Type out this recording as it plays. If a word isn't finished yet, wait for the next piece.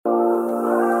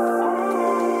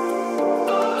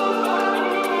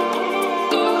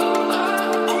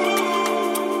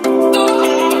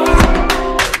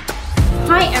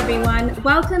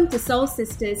Welcome to Soul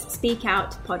Sisters Speak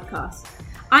Out podcast.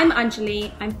 I'm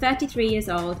Anjali, I'm 33 years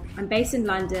old, I'm based in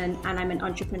London and I'm an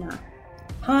entrepreneur.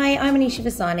 Hi, I'm Anisha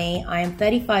Vasani. I am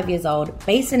 35 years old,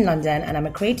 based in London, and I'm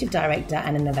a creative director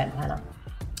and an event planner.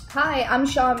 Hi, I'm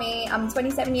Shami. I'm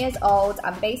 27 years old,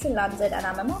 I'm based in London and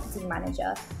I'm a marketing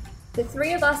manager. The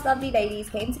three of us lovely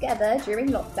ladies came together during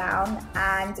lockdown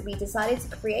and we decided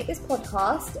to create this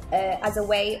podcast as a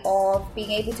way of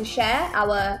being able to share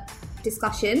our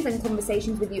discussions and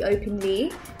conversations with you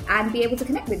openly and be able to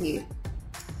connect with you.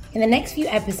 In the next few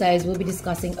episodes, we'll be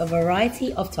discussing a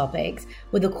variety of topics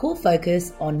with a core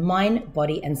focus on mind,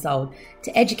 body and soul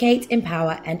to educate,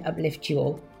 empower and uplift you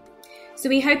all. So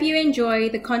we hope you enjoy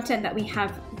the content that we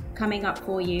have coming up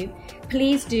for you.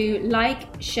 Please do like,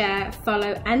 share,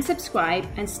 follow and subscribe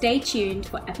and stay tuned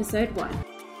for episode 1.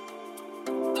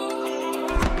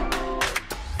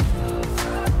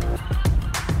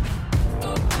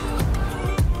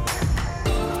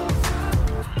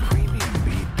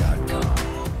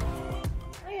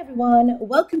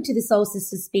 Welcome to the Soul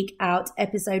Sisters Speak Out,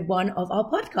 episode 1 of our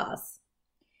podcast.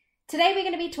 Today we're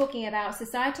going to be talking about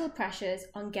societal pressures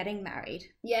on getting married.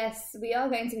 Yes, we are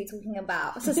going to be talking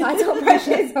about societal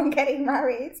pressures on getting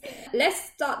married.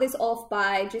 Let's start this off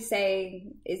by just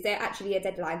saying, is there actually a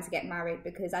deadline to get married?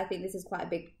 Because I think this is quite a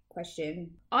big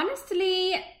question.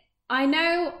 Honestly, I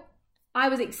know I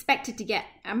was expected to get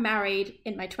married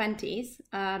in my 20s.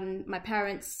 My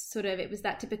parents it was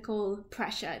that typical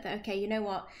pressure that, okay, you know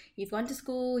what? You've gone to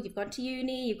school, you've gone to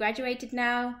uni, you've graduated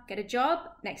now, get a job.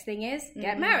 Next thing is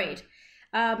get married.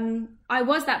 I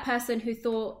was that person who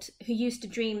used to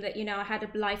dream that, I had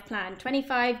a life plan.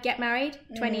 25, get married.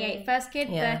 28, first kid.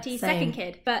 30, second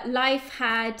kid. But life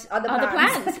had other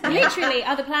plans. Literally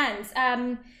other plans.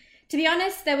 To be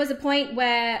honest, there was a point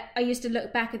where I used to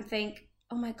look back and think,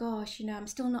 oh my gosh, I'm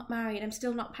still not married.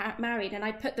 And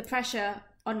I put the pressure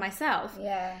on myself.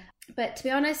 Yeah. But to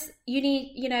be honest,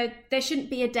 there shouldn't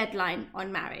be a deadline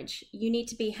on marriage. You need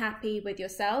to be happy with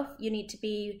yourself. You need to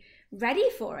be ready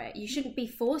for it. You shouldn't be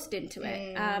forced into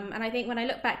it. And I think when I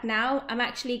look back now, I'm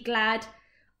actually glad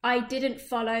I didn't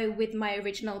follow with my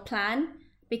original plan,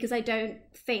 because I don't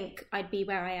think I'd be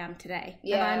where I am today.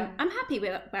 Yeah. And I'm happy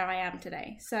with where I am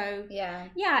today. So yeah,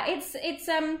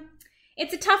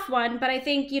 it's a tough one, but I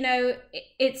think,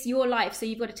 it's your life, so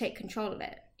you've got to take control of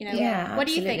it. Yeah, what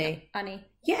absolutely. do you think, Annie?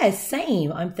 Yeah,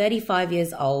 same. I'm 35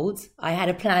 years old. I had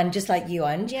a plan just like you,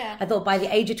 Ange. Yeah. I thought by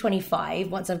the age of 25,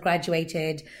 once I've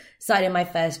graduated, started my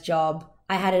first job,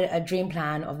 I had a dream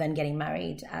plan of then getting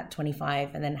married at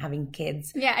 25 and then having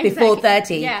kids before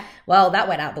 30. Yeah. Well, that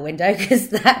went out the window because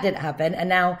that didn't happen. And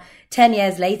now 10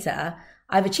 years later,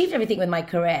 I've achieved everything with my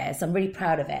career, so I'm really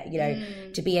proud of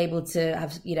it, to be able to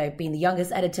have, been the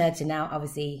youngest editor to now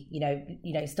obviously,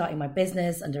 starting my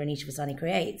business under Anisha Vasani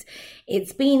Creates.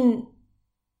 It's been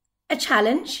a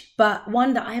challenge, but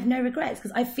one that I have no regrets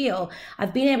because I feel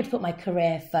I've been able to put my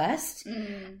career first,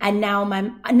 and now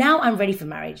I'm ready for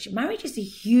marriage. Marriage is a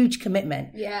huge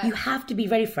commitment. Yeah. You have to be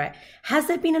ready for it. Has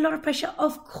there been a lot of pressure?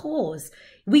 Of course.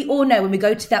 We all know when we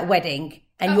go to that wedding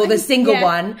and you're the single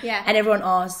one, and everyone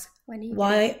asks,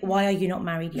 why are you not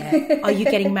married yet? Are you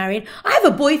getting married? I have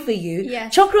a boy for you.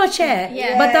 Chokra chair.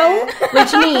 Batao,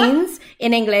 which means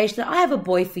in English that I have a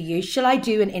boy for you. Shall I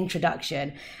do an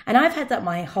introduction? And I've had that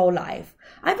my whole life.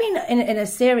 I've been in a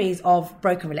series of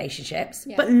broken relationships,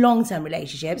 but long-term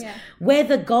relationships, where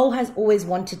the goal has always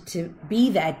wanted to be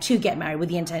there to get married with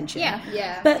the intention.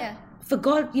 For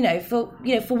God,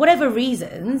 for whatever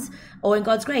reasons or in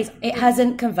God's grace, it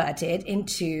hasn't converted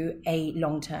into a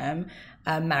long-term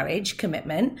marriage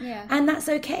commitment. And that's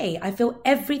okay. I feel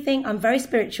I'm very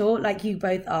spiritual like you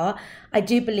both are. I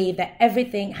do believe that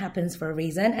everything happens for a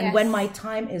reason. And when my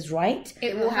time is right,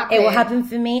 it will happen. It will happen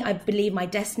for me. I believe my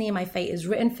destiny and my fate is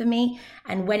written for me.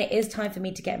 And when it is time for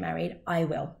me to get married, I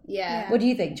will. Yeah. What do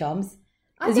you think, Choms?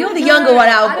 Because you're the younger one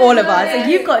out of all of us,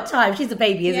 and you've got time. She's a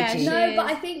baby, isn't she? No, but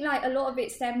I think a lot of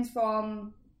it stems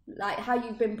from how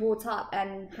you've been brought up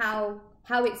and how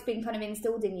it's been kind of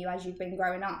instilled in you as you've been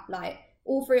growing up.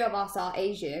 All three of us are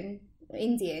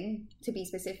Indian to be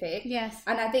specific. Yes.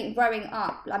 And I think growing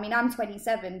up, I'm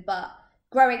 27, but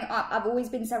growing up, I've always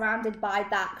been surrounded by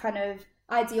that kind of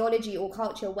ideology or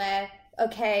culture where,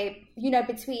 okay,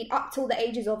 between up till the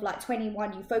ages of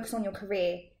 21, you focus on your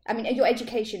career. Your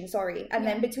education, sorry. And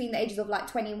then between the ages of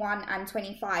 21 and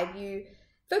 25, you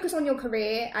focus on your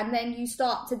career and then you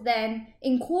start to then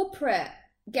incorporate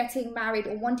getting married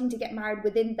or wanting to get married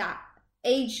within that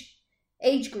age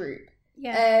group.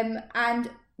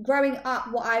 And growing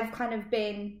up, what I've kind of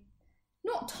been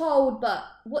not told, but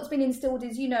what's been instilled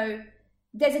is,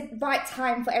 there's a right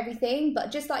time for everything,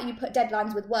 but just like you put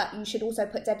deadlines with work, you should also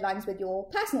put deadlines with your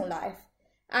personal life.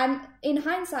 And in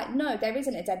hindsight, no, there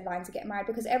isn't a deadline to get married,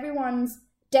 because everyone's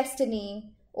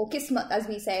destiny, or kismet as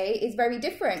we say, is very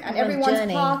different, and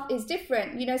everyone's path is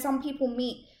different. You know, some people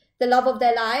meet the love of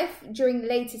their life during the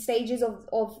later stages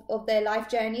of their life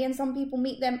journey, and some people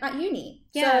meet them at uni.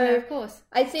 Yeah, so, no, of course.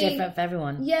 I think different for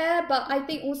everyone. Yeah, but I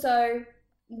think also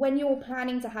when you're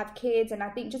planning to have kids, and I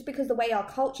think just because the way our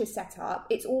culture's set up,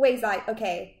 it's always like,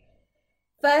 okay,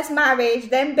 first marriage,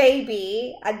 then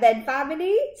baby, and then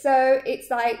family. So it's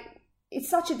like, it's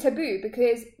such a taboo,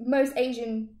 because most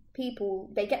Asian people,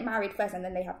 they get married first and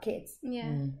then they have kids.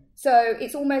 Yeah. So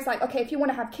it's almost like, okay, if you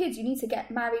want to have kids, you need to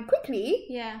get married quickly.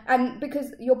 Yeah. And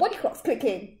because your body clock's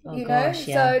clicking, you know?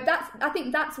 Yeah. So I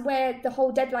think that's where the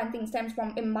whole deadline thing stems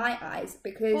from in my eyes,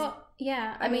 because... Well,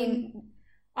 yeah, I mean,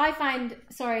 I find,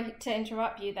 sorry to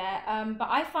interrupt you there, but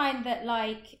I find that,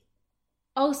 like,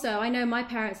 also, I know my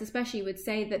parents especially would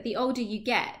say that the older you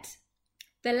get,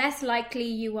 the less likely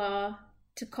you are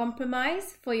to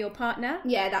compromise for your partner.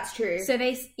 Yeah, that's true. So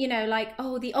they, you know, like,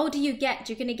 oh, the older you get,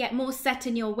 you're going to get more set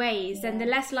in your ways, and the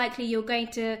less likely you're going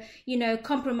to, you know,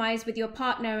 compromise with your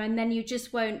partner, and then you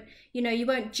just won't, you know, you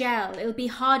won't gel. It'll be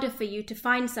harder for you to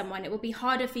find someone. It will be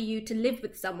harder for you to live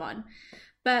with someone.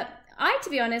 But to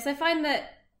be honest, I find that,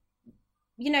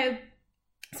 you know,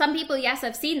 some people, yes,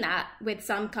 I've seen that with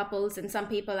some couples, and some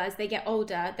people, as they get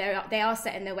older, they are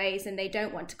set in their ways and they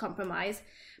don't want to compromise.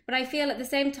 But I feel at the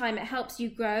same time, it helps you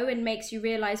grow and makes you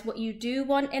realize what you do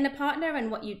want in a partner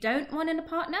and what you don't want in a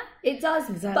partner. It does.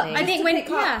 Exactly. But I think when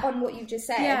on what you just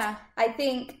said, I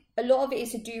think a lot of it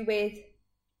is to do with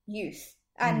youth.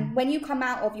 And when you come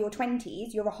out of your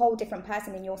 20s, you're a whole different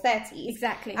person in your 30s.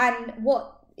 Exactly. And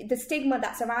what the stigma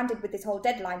that's surrounded with this whole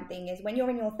deadline thing is, when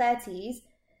you're in your 30s,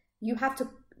 you have to,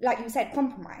 like you said,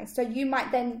 compromise. So you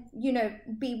might then, you know,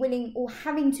 be willing or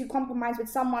having to compromise with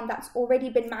someone that's already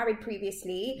been married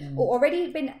previously, or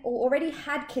already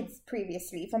had kids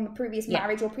previously from a previous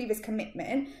marriage or previous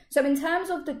commitment. So in terms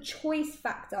of the choice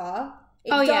factor, it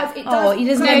does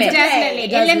limit. Definitely.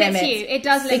 It limits you. It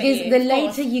does limit you. Because the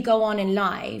later you go on in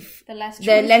life, the less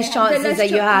chances that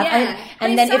you have. Yeah.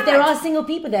 And then if there are single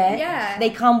people there,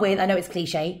 they come with, I know it's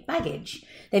cliche, baggage.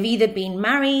 They've either been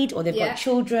married, or they've got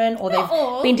children, or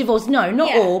they've been divorced. No,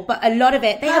 not all, but a lot of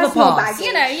it, they have a past. Baggage.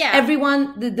 You know,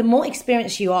 Everyone, the more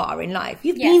experienced you are in life,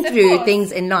 you've been through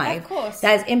things in life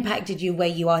that has impacted you where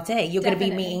you are today. You're going to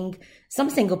be meeting some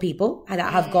single people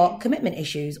that have got commitment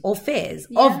issues or fears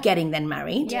of getting then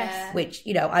married, which,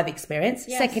 you know, I've experienced.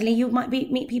 Secondly, you might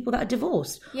meet people that are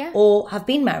divorced or have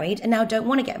been married and now don't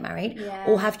want to get married,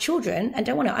 or have children and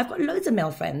don't want to. I've got loads of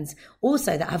male friends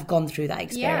also that have gone through that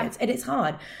experience, and it's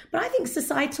hard. But I think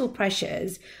societal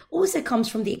pressures also comes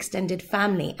from the extended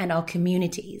family and our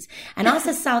communities. And us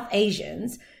as South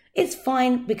Asians, it's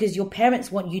fine because your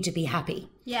parents want you to be happy.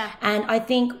 Yeah. And I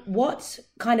think what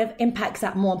kind of impacts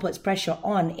that more and puts pressure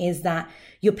on is that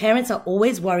your parents are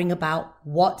always worrying about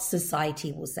what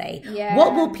society will say. Yeah.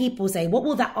 What will people say? What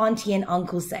will that auntie and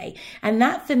uncle say? And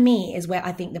that for me is where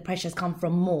I think the pressures come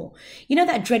from more. You know,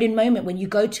 that dreaded moment when you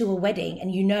go to a wedding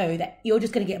and you know that you're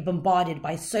just going to get bombarded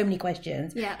by so many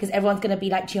questions. Yeah. Because everyone's going to be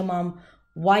like to your mum,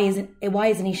 why isn't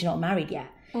Anisha not married yet?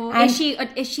 Or does she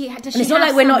does she it's not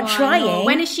like we're not trying.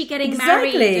 When is she getting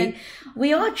married? And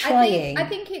we are trying. I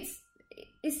think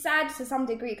it's sad to some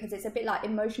degree, because it's a bit like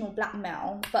emotional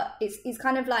blackmail, but it's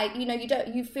kind of like, you know,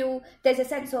 you feel there's a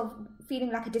sense of feeling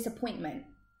like a disappointment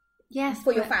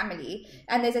for your family,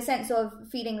 and there's a sense of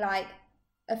feeling like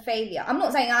a failure. I'm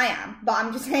not saying I am, but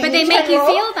I'm just saying. But they make you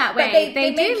feel that way.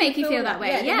 They do make you feel that way.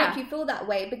 Yeah, they make you feel that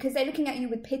way because they're looking at you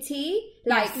with pity,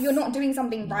 like you're not doing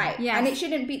something right. Yes. And it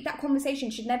shouldn't be, that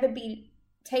conversation should never be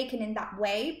taken in that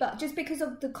way. But just because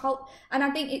of the cult, and I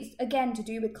think it's again to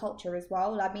do with culture as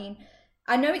well. I mean,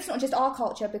 I know it's not just our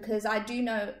culture, because I do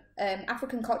know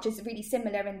African culture is really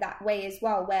similar in that way as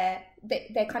well, where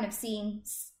they're kind of seeing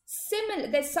similar.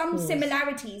 There's some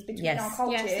similarities between our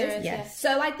cultures. Yes.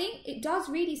 So I think it does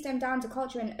really stem down to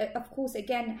culture, and of course,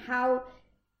 again, how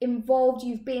involved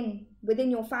you've been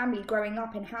within your family growing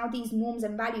up, and how these norms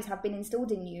and values have been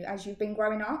instilled in you as you've been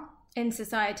growing up in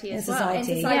society as well.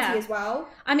 As well.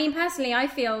 I mean, personally, I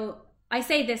feel, I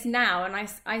say this now, and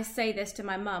I say this to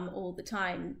my mum all the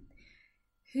time.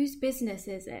 Whose business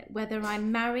is it whether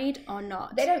I'm married or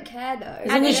not? They don't care though. As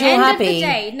long as you're happy. At the end of the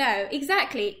day, no,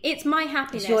 exactly. It's my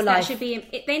happiness. It's your life. That should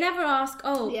be. They never ask.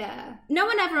 Oh, yeah. No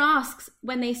one ever asks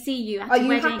when they see you at a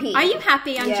wedding. Happy? Are you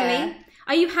happy, Anjali? Yeah.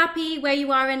 Are you happy where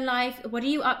you are in life? What are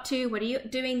you up to? What are you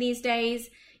doing these days?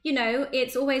 You know,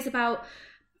 it's always about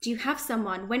do you have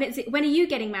someone? When are you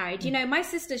getting married? You know, my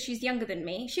sister, she's younger than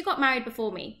me. She got married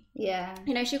before me. Yeah.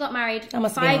 You know, she got married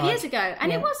 5 years ago,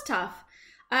 and it was tough.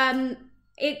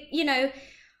 You know,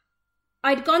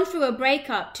 I'd gone through a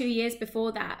breakup 2 years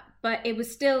before that, but it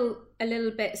was still a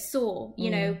little bit sore,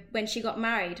 you know, when she got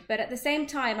married. But at the same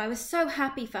time, I was so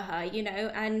happy for her, you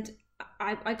know, and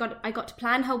I got to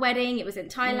plan her wedding. It was in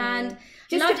Thailand.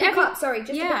 Just to pick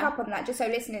up on that, just so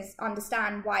listeners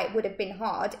understand why it would have been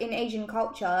hard. In Asian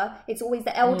culture, it's always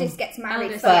the eldest gets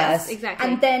married first, exactly,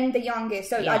 and then the youngest.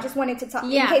 So I just wanted to touch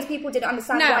in case people didn't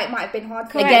understand why it might have been hard.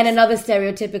 Correct. Again, another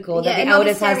stereotypical that the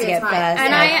eldest has to get first.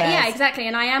 And exactly.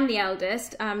 And I am the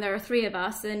eldest. There are 3 of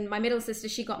us, and my middle sister,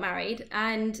 she got married,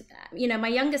 and you know, my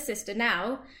youngest sister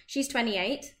now, she's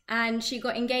 28. And she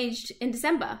got engaged in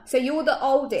December. So you're the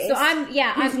oldest. So I'm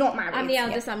not married. I'm the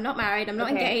eldest. I'm not married. I'm not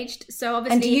engaged. So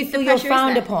obviously, and do you feel you're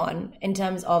frowned upon in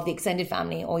terms of the extended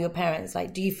family or your parents?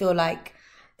 Like, do you feel like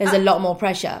there's a lot more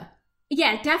pressure?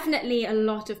 Yeah, definitely a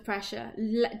lot of pressure.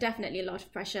 Definitely a lot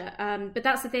of pressure. But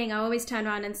that's the thing. I always turn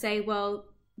around and say, well,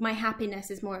 my happiness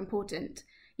is more important.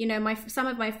 You know, some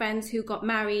of my friends who got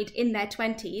married in their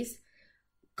 20s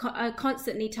are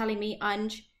constantly telling me,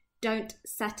 Anj, don't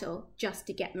settle just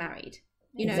to get married.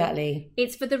 You know, exactly.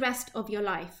 It's for the rest of your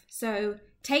life. So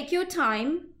take your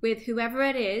time with whoever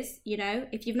it is. You know,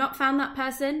 if you've not found that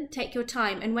person, take your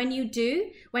time. And when you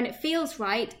do, when it feels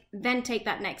right, then take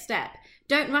that next step.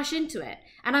 Don't rush into it.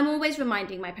 And I'm always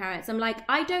reminding my parents, I'm like,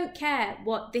 I don't care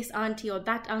what this auntie or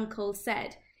that uncle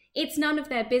said. It's none of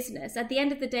their business. At the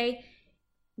end of the day,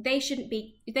 they shouldn't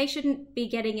be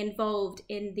getting involved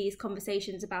in these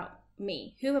conversations about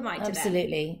me. Who am I to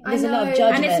Absolutely. them? There's a lot of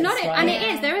judgment. And it's not right? And it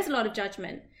is. There is a lot of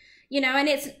judgment. You know, and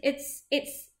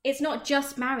it's not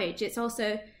just marriage. It's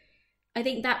also, I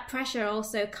think that pressure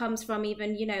also comes from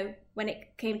even, you know, when it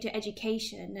came to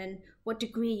education and what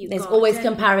degree you got. There's always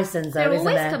comparisons though, isn't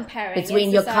there? Comparing between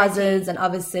your cousins and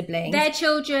other siblings. Their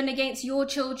children against your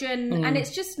children. And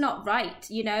it's just not right,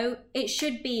 you know. It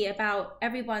should be about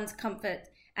everyone's comfort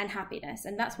and happiness,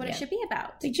 and that's what it should be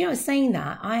about. Did you know, saying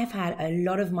that, I've had a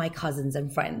lot of my cousins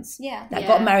and friends that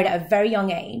got married at a very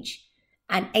young age,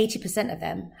 and 80% of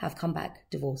them have come back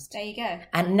divorced. There you go.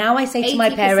 And now I say to my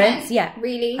parents,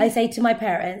 really, I say to my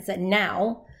parents that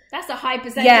now, that's a high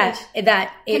percentage. Yeah,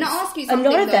 that can I ask you something? A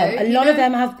lot of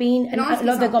them have been, and a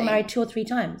lot of them got married 2 or 3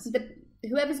 times.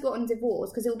 Whoever's gotten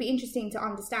divorced, because it will be interesting to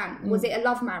understand, was it a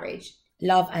love marriage?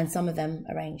 Love, and some of them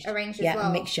arranged. Arranged as well. Yeah,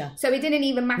 a mixture. So it didn't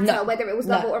even matter whether it was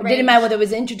love or arranged? It didn't matter whether it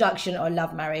was introduction or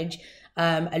love marriage.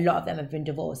 A lot of them have been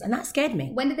divorced. And that scared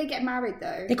me. When did they get married,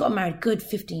 though? They got married good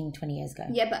 15, 20 years ago.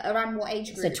 Yeah, but around what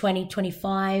age group? So 20,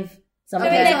 25. Some of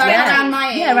them. Around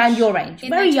my age? Yeah, around your age. In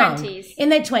Very their young. 20s. In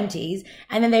their 20s.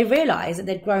 And then they realised that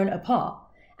they'd grown apart.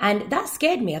 And that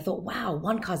scared me. I thought, wow,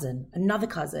 one cousin, another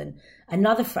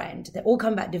friend. They all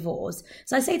come back divorced.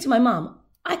 So I say to my mum,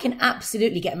 I can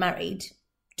absolutely get married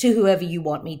to whoever you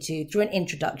want me to, through an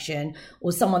introduction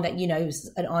or someone that, you know,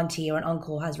 an auntie or an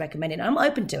uncle has recommended. I'm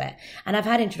open to it. And I've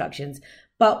had introductions.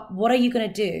 But what are you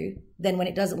going to do then when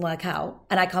it doesn't work out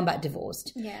and I come back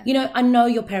divorced? Yeah. You know, I know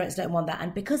your parents don't want that.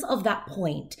 And because of that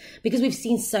point, because we've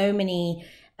seen so many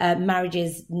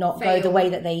marriages not go the way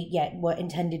that they were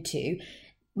intended to,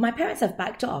 my parents have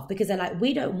backed off because they're like,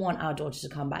 we don't want our daughter to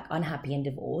come back unhappy and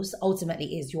divorced.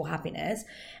 Ultimately is your happiness.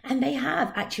 And they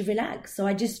have actually relaxed. So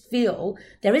I just feel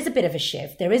there is a bit of a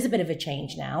shift. There is a bit of a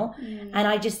change now. And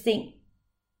I just think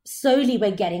slowly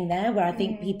we're getting there where I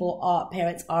think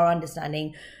parents are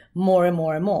understanding more and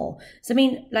more and more. So I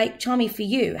mean, like, Charmy, for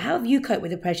you, how have you coped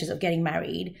with the pressures of getting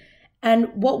married? And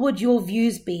what would your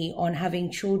views be on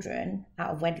having children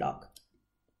out of wedlock?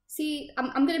 See,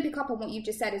 I'm going to pick up on what you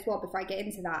just said as well before I get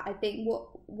into that. I think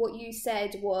what you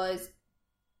said was,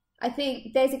 I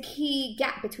think there's a key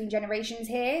gap between generations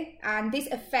here, and this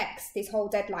affects this whole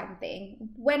deadline thing.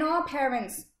 When our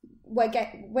parents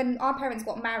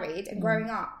got married and growing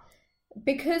up,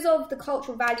 because of the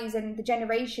cultural values and the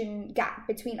generation gap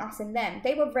between us and them,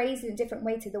 they were raised in a different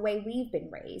way to the way we've been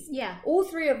raised. Yeah. All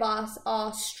 3 of us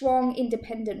are strong,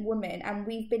 independent women, and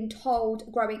we've been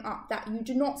told growing up that you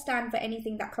do not stand for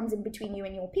anything that comes in between you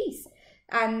and your peace.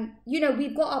 And, you know,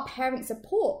 we've got our parents'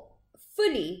 support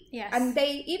fully. Yes. And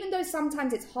they, even though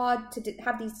sometimes it's hard to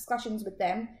have these discussions with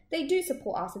them, they do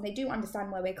support us and they do understand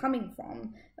where we're coming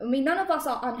from. I mean, none of us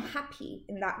are unhappy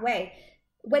in that way.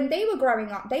 When they were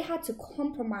growing up, they had to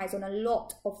compromise on a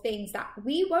lot of things that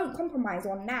we won't compromise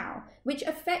on now, which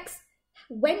affects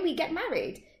when we get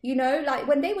married. You know, like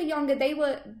when they were younger, they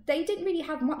didn't really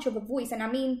have much of a voice. And I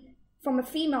mean, from a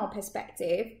female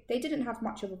perspective, they didn't have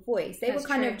much of a voice. They were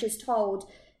kind of just told,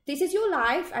 this is your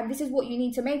life and this is what you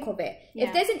need to make of it.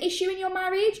 If there's an issue in your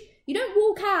marriage, you don't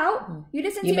walk out. You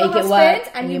listen to your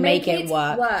husband and you make it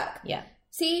work. Yeah.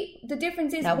 See, the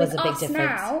difference is with us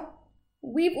now,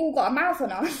 we've all got a mouth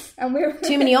on us, and we're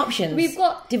too many options. We've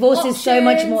got divorce options. Is so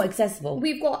much more accessible.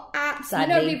 We've got apps,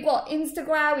 sadly. We've got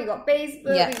Instagram, we've got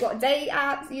Facebook, we've got date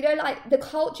apps. Like the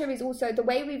culture is also the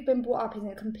way we've been brought up is in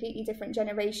a completely different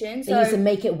generation. So they used to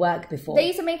make it work before.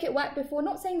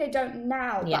 Not saying they don't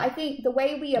now, but I think the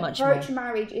way we approach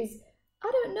marriage is. I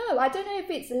don't know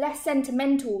if it's less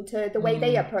sentimental to the way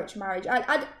they approach marriage.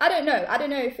 I don't know. I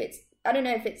don't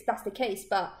know if that's the case,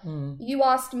 but you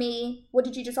asked me, what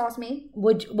did you just ask me?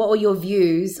 What were your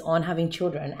views on having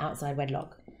children outside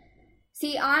wedlock?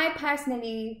 See, I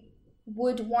personally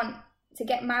would want to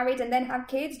get married and then have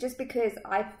kids just because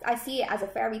I see it as a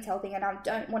fairy tale thing, and I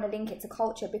don't want to link it to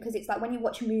culture, because it's like when you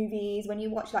watch movies, when you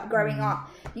watch like growing up,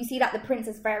 you see like the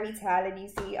princess fairy tale and you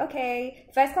see, okay,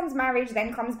 first comes marriage,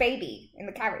 then comes baby in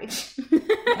the carriage.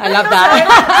 I love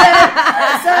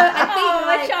that. So I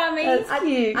think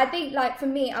charming. I think like for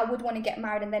me, I would want to get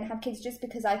married and then have kids just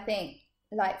because I think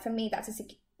like for me that's a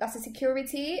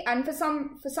security, and for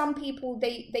some people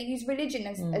they use religion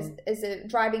as a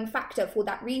driving factor for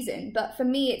that reason, but for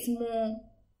me it's more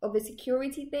of a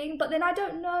security thing. But then I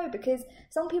don't know, because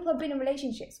some people have been in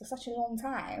relationships for such a long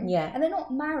time and they're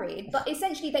not married, but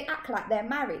essentially they act like they're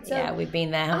married. So we've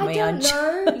been there, haven't we? I don't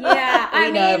know.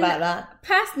 I know about that.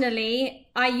 Personally,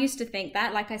 I used to think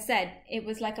that, like I said, it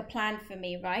was like a plan for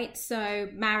me, right? So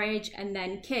marriage and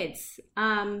then kids,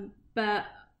 but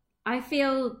I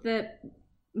feel that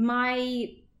my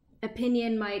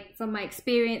opinion, from my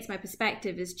experience, my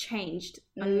perspective has changed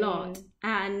a lot,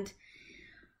 and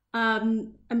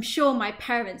I'm sure my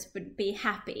parents would be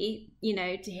happy,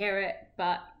 to hear it,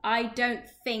 but I don't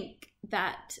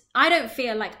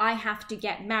feel like I have to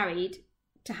get married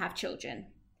to have children.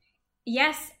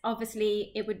 Yes,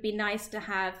 obviously it would be nice to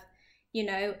have,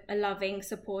 a loving,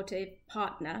 supportive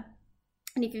partner.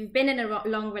 And if you've been in a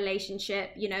long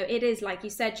relationship, it is like you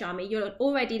said, Charmy,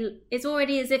 it's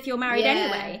already as if you're married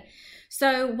anyway.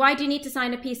 So why do you need to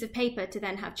sign a piece of paper to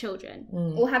then have children?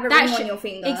 Or have a ring on your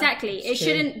finger? Exactly.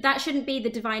 That shouldn't be the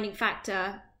defining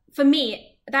factor. For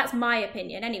me, that's my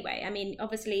opinion anyway. I mean,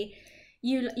 obviously,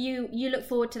 you look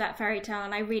forward to that fairy tale,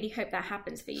 and I really hope that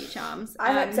happens for you, Charms.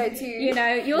 I hope so too. You're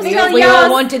still young. We all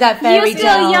wanted that fairy tale. You're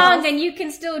still young, and you can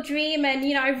still dream, and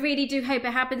I really do hope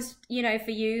it happens,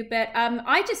 for you. But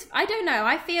I don't know.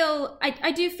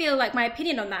 I do feel like my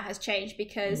opinion on that has changed,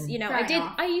 because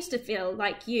I used to feel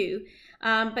like you,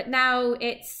 but now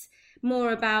it's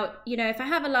more about if I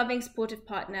have a loving, supportive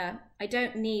partner, I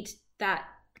don't need that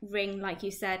ring, like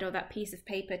you said, or that piece of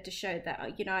paper to show that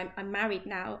I'm married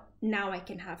now I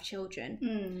can have children.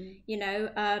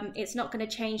 It's not going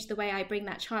to change the way I bring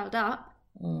that child up.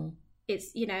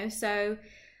 It's so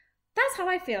that's how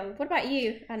I feel. What about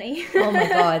you, Annie? Oh my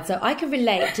god, so I can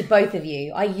relate to both of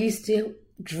you. I used to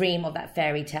dream of that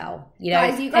fairy tale,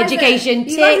 guys, education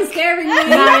you tick, guys are scaring me.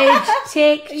 marriage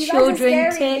tick,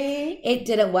 children tick. Me. It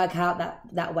didn't work out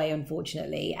that way,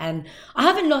 unfortunately, and I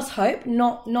haven't lost hope,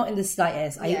 not in the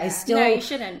slightest. I still you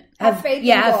shouldn't have faith.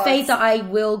 Have faith that I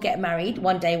will get married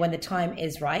one day when the time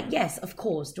is right. Yes, of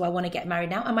course. Do I want to get married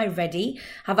now? Am I ready?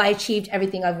 Have I achieved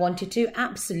everything I've wanted to?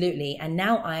 Absolutely, and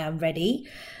now I am ready.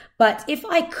 But if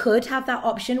I could have that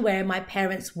option where my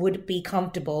parents would be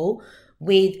comfortable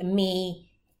with me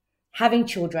having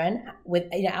children with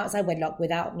outside wedlock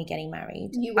without me getting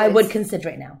married, I would consider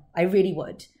it now. I really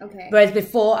would. Okay. Whereas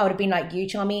before I would have been like you,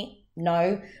 Charmy,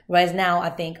 no. Whereas now I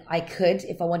think I could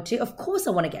if I want to. Of course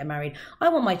I want to get married. I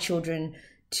want my children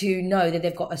to know that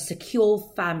they've got a secure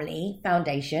family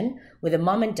foundation with a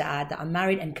mum and dad that are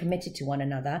married and committed to one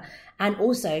another, and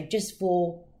also just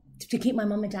to keep my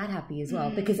mum and dad happy as well.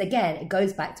 Because again, it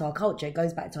goes back to our culture, it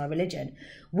goes back to our religion.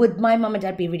 Would my mum and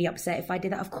dad be really upset if I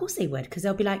did that? Of course they would, because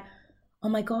they'll be like, oh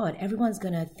my God, everyone's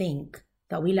going to think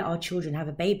that we let our children have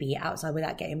a baby outside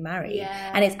without getting married.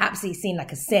 Yeah. And it's absolutely seen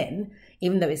like a sin,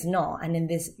 even though it's not. And in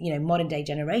this, modern day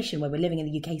generation where we're living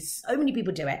in the UK, so many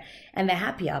people do it and they're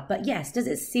happier. But yes, does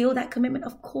it seal that commitment?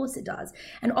 Of course it does.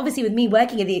 And obviously with me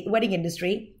working in the wedding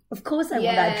industry, of course I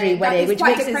want that dream wedding, which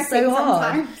makes it so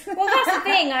hard. Well, that's the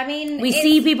thing. I mean, we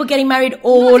see people getting married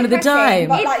all of the time.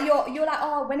 But like you're like,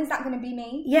 oh, when is that going to be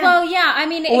me? Yeah. Well, yeah. I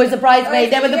mean, always the bridesmaid,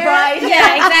 never the bride.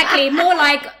 Yeah, exactly. More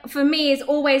like for me, it's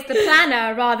always the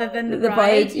planner rather than the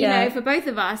bride. For both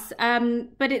of us.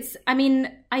 But it's. I mean,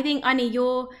 I think Annie,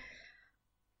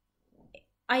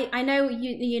 I know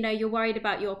you're worried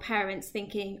about your parents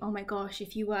thinking, oh my gosh,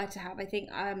 if you were to have, I think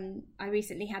I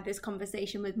recently had this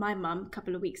conversation with my mum a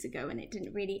couple of weeks ago and it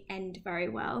didn't really end very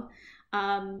well.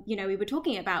 You know, we were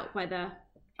talking about whether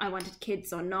I wanted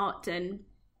kids or not, and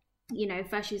you know,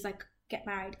 first she was like, get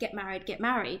married.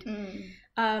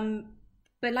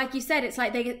 But like you said, it's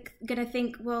like they're gonna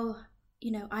think, well,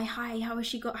 you know, how has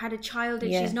she had a child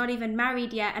and she's not even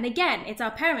married yet? And again, it's our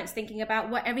parents thinking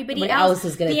about what everybody else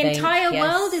is going to think. The entire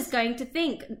world is going to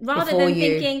think, rather than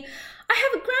thinking, I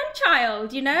have a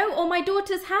grandchild, you know, or my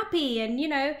daughter's happy, and you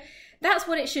know, that's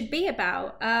what it should be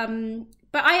about.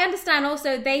 But I understand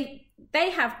also they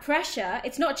have pressure.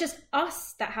 It's not just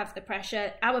us that have the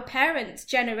pressure. Our parents'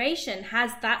 generation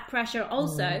has that pressure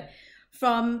also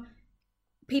from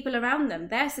people around them,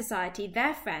 their society,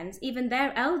 their friends, even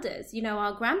their elders, you know,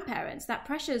 our grandparents. That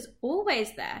pressure's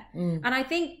always there. And I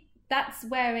think that's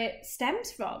where it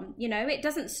stems from. You know, it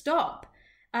doesn't stop.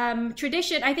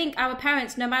 Tradition, I think our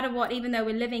parents, no matter what, even though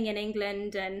we're living in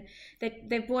England and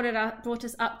they've brought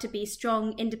us up to be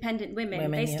strong, independent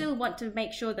women, they still want to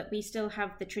make sure that we still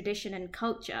have the tradition and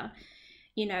culture,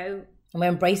 you know. And we're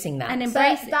embracing that. And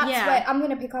that's where I'm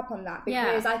going to pick up on that,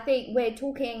 because I think we're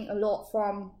talking a lot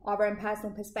from our own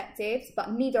personal perspectives,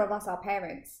 but neither of us are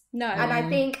parents. No. And I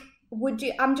think,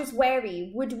 I'm just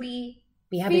wary, would we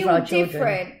be happy for our children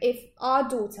different if our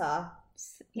daughter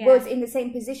was in the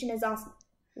same position as us?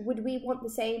 Would we want the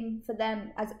same for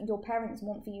them as your parents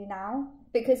want for you now?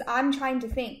 Because I'm trying to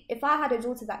think, if I had a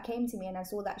daughter that came to me and I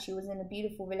saw that she was in a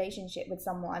beautiful relationship with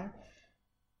someone,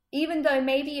 even though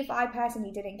maybe if I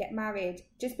personally didn't get married,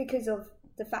 just because of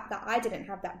the fact that I didn't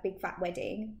have that big fat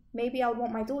wedding, maybe I would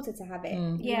want my daughter to have it,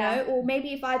 you know? Or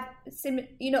maybe if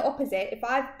opposite, if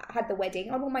I've had the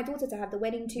wedding, I want my daughter to have the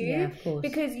wedding too. Yeah, of course.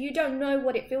 Because you don't know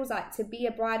what it feels like to be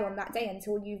a bride on that day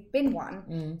until you've been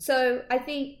one. So I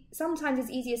think sometimes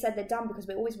it's easier said than done, because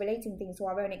we're always relating things to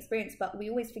our own experience, but we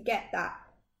always forget that,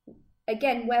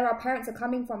 again, where our parents are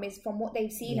coming from is from what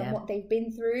they've seen and what they've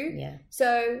been through.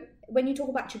 So when you talk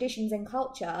about traditions and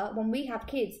culture, when we have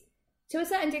kids, to a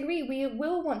certain degree, we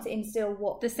will want to instill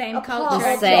what the same culture,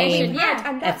 the same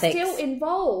and that still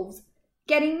involves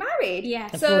getting married.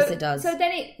 Of course it does. So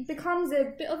then it becomes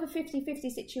a bit of a 50-50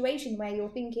 situation where you're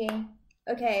thinking,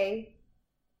 okay,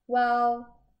 well,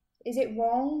 is it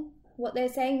wrong what they're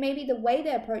saying? Maybe the way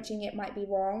they're approaching it might be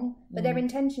wrong, but their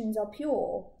intentions are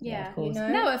pure. Of course. You know?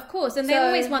 No, of course. And they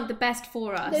always want the best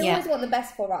for us. They always want the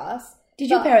best for us. Did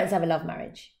your parents have a love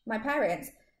marriage? My parents?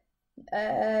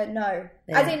 No.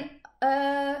 As in,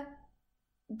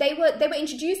 they were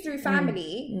introduced through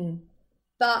family,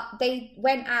 but they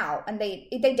went out and they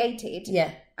dated.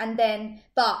 And then,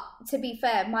 but to be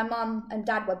fair, my mum and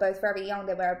dad were both very young.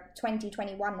 They were 20,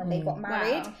 21 when they got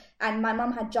married. Wow. And my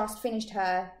mum had just finished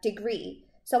her degree.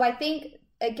 So I think,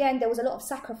 again, there was a lot of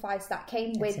sacrifice that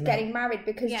came with getting married,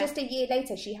 because just a year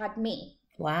later she had me.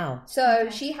 Wow. So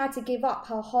she had to give up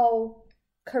her whole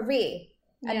career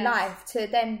and life to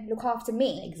then look after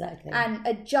me. Exactly. And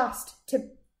adjust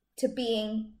to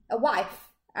being a wife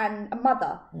and a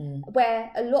mother,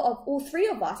 where all three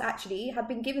of us actually have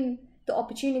been given the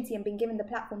opportunity and been given the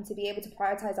platform to be able to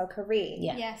prioritize our career.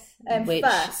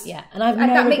 First. And I've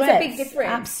no regrets. Makes a big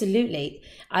difference. Absolutely.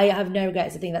 I have no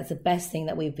regrets. I think that's the best thing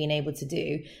that we've been able to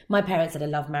do. My parents had a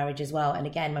love marriage as well, and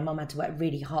again, my mum had to work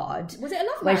really hard. Was it a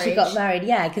love when marriage? She got married?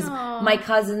 Yeah, because my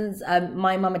cousins,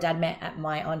 my mum and dad met at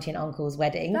my auntie and uncle's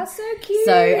wedding. That's so cute.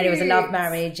 And it was a love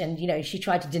marriage, and you know, she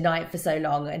tried to deny it for so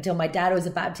long until my dad was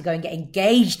about to go and get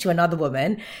engaged to another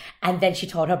woman, and then she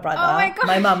told her brother,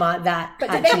 my mama, that but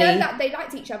did they know that they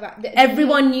liked each other?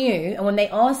 Everyone knew, and when they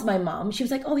asked my mum, she was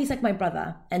like, "Oh, he's like my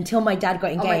brother." Until my dad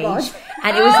got engaged,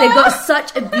 and they've got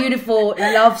such a beautiful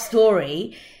love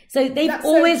story. So they've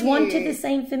always wanted the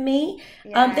same for me.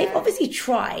 They've obviously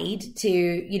tried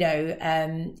to,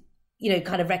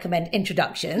 kind of recommend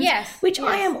introductions, which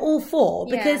I am all for,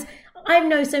 because I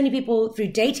know so many people through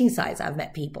dating sites. I've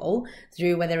met people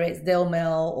through whether it's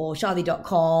Dilmill or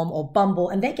Shaadi.com or Bumble,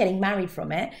 and they're getting married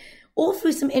from it, all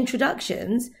through some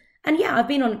introductions. And I've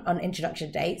been on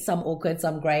introduction dates, some awkward,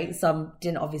 some great, some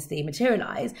didn't obviously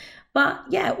materialize. But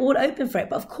all open for it.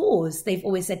 But of course, they've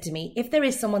always said to me, if there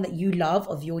is someone that you love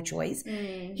of your choice,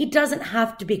 he doesn't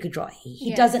have to be Gujarati.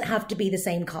 He doesn't have to be the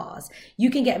same caste. You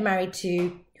can get married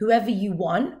to whoever you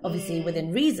want, obviously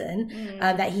within reason,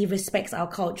 that he respects our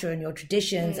culture and your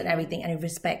traditions and everything, and he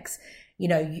respects,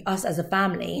 us as a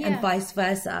family and vice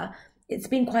versa. It's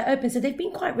been quite open. So they've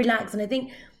been quite relaxed. And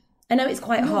I know it's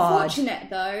quite hard. Fortunate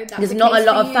though. There's not a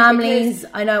lot of families.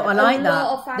 I know. I like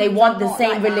that. They want the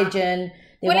same religion.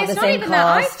 They want the same caste. It's not even that.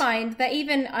 I find that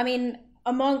even,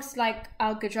 amongst like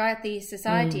our Gujarati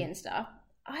society and stuff,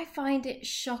 I find it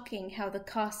shocking how the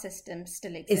caste system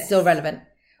still exists. It's still relevant.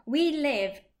 We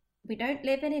live We don't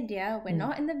live in India. We're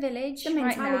not in the village. It's a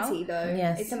mentality, right though.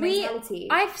 Yes. It's a mentality.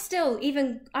 I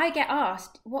get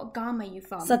asked, what Gam are you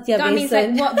from? Satya Gam means like,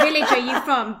 Basin. what village are you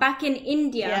from? Back in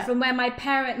India, from where my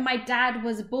dad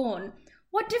was born.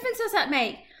 What difference does that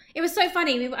make? It was so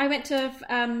funny. I went to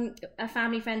a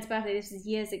family friend's birthday. This was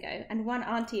years ago. And one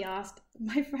auntie asked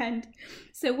my friend,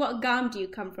 so what Gam do you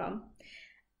come from?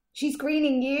 She's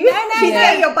screening you.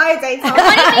 No, your biodata.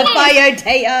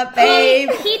 Biodata, babe.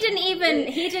 He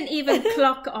didn't even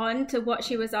clock on to what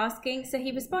she was asking. So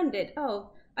he responded,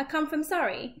 "Oh, I come from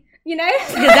Surrey." You know,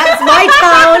 because that's my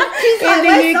town in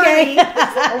the UK.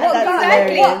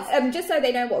 Exactly. Just so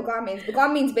they know what Gam means.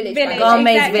 Gam means village. Gam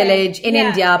means village in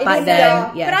India back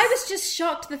then. Yes. But I was just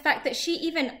shocked the fact that she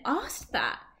even asked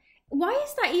that. Why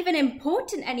is that even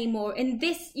important anymore in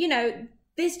this?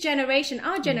 This generation,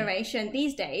 our generation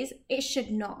these days, it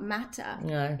should not matter.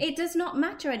 No. It does not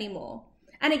matter anymore.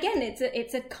 And again,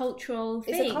 it's a cultural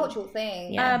thing. It's a cultural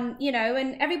thing. Yeah.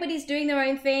 And everybody's doing their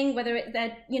own thing, whether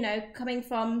they're, coming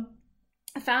from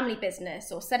a family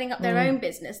business or setting up their own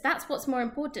business. That's what's more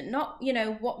important, not,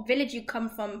 what village you come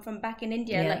from back in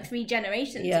India like 3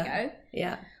 generations ago.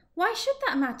 Yeah. Why should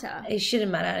that matter? It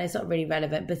shouldn't matter, and it's not really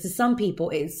relevant. But to some people,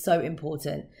 it's so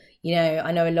important.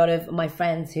 I know a lot of my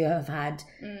friends who have had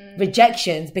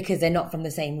rejections because they're not from the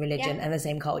same religion and the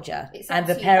same culture. And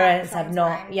the parents have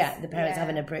not, the parents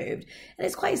haven't approved. And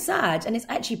it's quite sad. And it's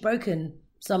actually broken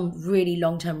some really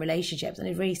long-term relationships. And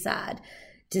it's really sad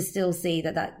to still see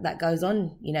that goes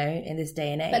on, in this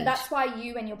day and age. But that's why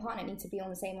you and your partner need to be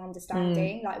on the same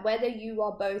understanding. Like whether you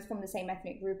are both from the same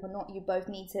ethnic group or not, you both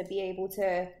need to be able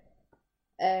to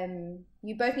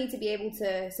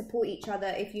support each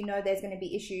other if there's going to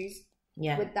be issues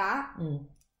with that.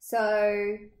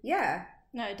 So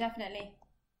no, definitely.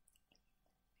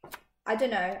 I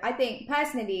don't know. I think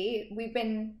personally we've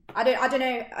been I don't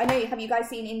know, have you guys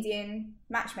seen Indian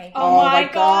matchmaking? Oh my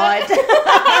god. Because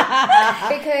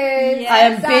I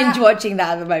am binge watching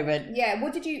that at the moment.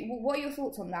 What are your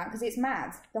thoughts on that? Because it's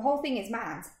mad. The whole thing is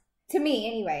mad to me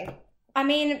anyway. I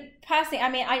mean, personally,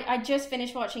 I just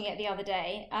finished watching it the other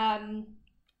day.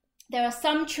 There are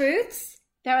some truths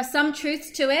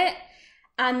to it,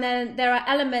 and then there are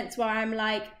elements where I'm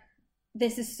like,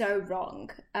 this is so wrong.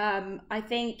 I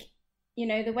think,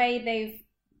 the way they've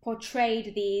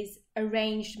portrayed these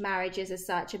arranged marriages as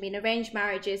such. I mean, arranged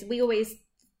marriages, we always,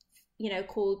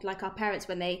 called, like our parents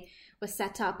when they were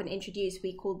set up and introduced,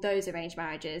 we called those arranged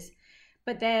marriages.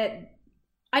 But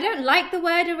I don't like the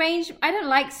word arranged. I don't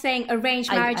like saying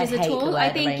arranged marriages at all.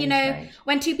 I think,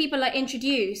 when two people are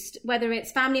introduced, whether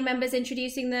it's family members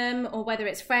introducing them or whether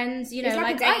it's friends, it's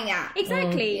like a dating app.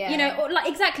 Exactly.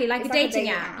 Exactly like a dating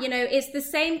app. It's the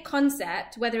same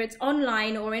concept, whether it's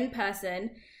online or in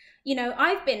person.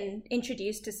 I've been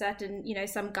introduced to certain,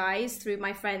 some guys through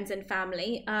my friends and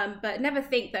family, but never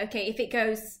think that, okay, if it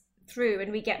goes through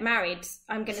and we get married,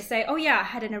 I'm going to say, oh yeah, I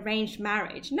had an arranged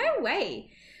marriage. No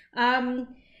way.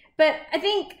 But I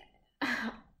think,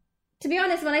 to be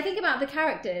honest, when I think about the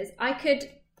characters, I could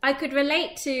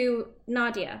relate to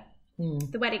Nadia,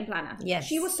 the wedding planner. Yes.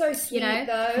 She was so sweet,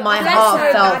 though. My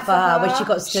heart felt for her when she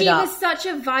got stood up. She was such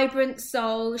a vibrant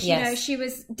soul. She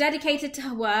was dedicated to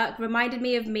her work, reminded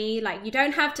me of me. Like, you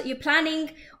don't have to, you're planning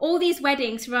all these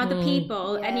weddings for other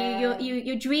people and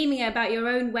you're dreaming about your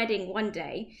own wedding one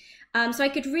day. So I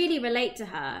could really relate to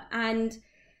her. And,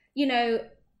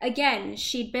 again,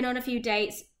 she'd been on a few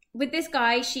dates with this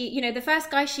guy. The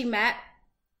first guy she met,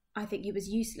 I think he was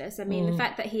useless. I mean, the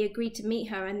fact that he agreed to meet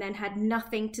her and then had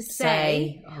nothing to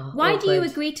say. Why do you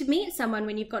agree to meet someone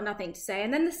when you've got nothing to say?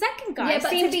 And then the second guy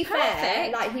seemed perfect.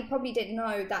 Fair, like, he probably didn't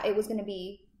know that it was going to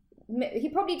be... He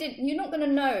probably didn't. You're not going to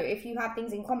know if you have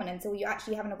things in common until you're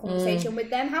actually having a conversation with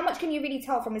them. How much can you really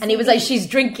tell from a CV? And he was like, she's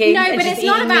drinking. No, but it's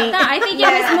not about that. I think it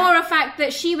was more a fact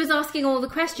that she was asking all the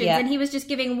questions and he was just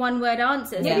giving one-word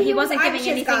answers. And he wasn't giving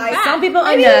anything back. Some people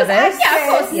are nervous. Yeah,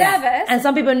 of course, nervous. And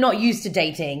some people are not used to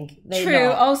dating.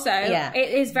 Also. Yeah.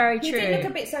 It is very true. He did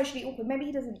look a bit socially awkward. Maybe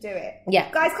he doesn't do it.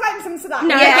 Yeah. Guys, claim some to that.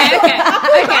 No,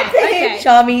 okay.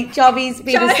 Charmy's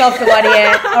being the softer one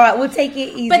here. All right, we'll take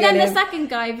it easy. But then the second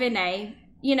guy, Vinay,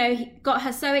 he got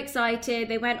her so excited.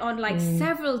 They went on like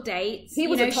several dates. He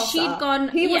was a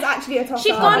tosser. He was actually a tosser.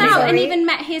 She'd gone out and even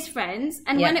met his friends.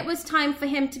 And when it was time for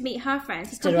him to meet her friends,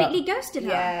 he completely ghosted her.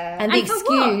 Yeah. And the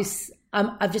excuse...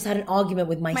 I've just had an argument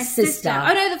with my sister.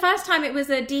 Oh no, the first time it was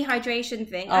a dehydration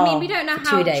thing. I mean, we don't know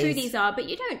how true these are, but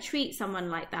you don't treat someone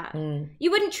like that. You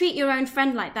wouldn't treat your own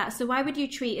friend like that, so why would you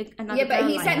treat another girl like that? Yeah,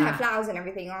 but he sent her flowers and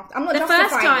everything after. I'm not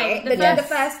justifying it, but the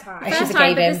first time. The first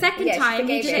time, but the second time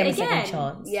he did it again.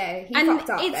 Yeah, he and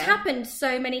fucked up. It's happened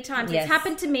so many times. It's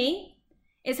happened to me.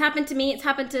 It's happened to me. It's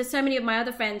happened to so many of my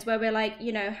other friends where we're like,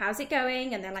 you know, how's it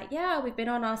going? And they're like, yeah, we've been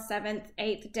on our 7th,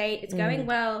 8th date. It's going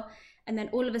well. And then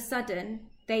all of a sudden,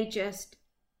 they just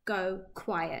go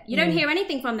quiet. You don't hear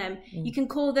anything from them. You can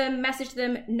call them, message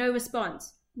them, no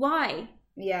response. Why?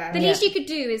 Yeah. The least you could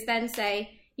do is then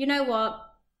say, you know what?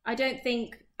 I don't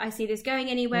think I see this going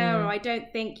anywhere, or I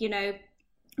don't think, you know,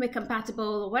 we're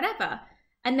compatible or whatever.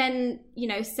 And then, you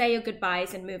know, say your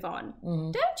goodbyes and move on.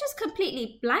 Don't just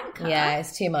completely blank her. Yeah,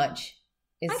 it's too much.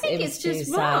 I think it's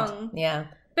just wrong. Yeah.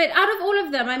 But out of all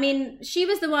of them, I mean, she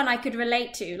was the one I could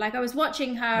relate to. Like, I was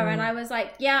watching her and I was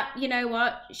like, yeah, you know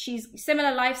what? She's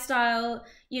similar lifestyle,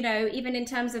 you know, even in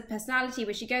terms of personality,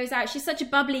 where she goes out. She's such a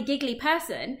bubbly, giggly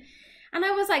person. And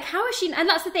I was like, how is she? And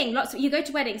that's the thing. You go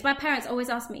to weddings. My parents always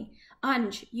ask me,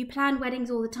 Anj, you plan weddings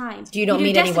all the time. Do you not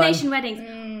meet anyone? Destination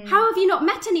weddings. How have you not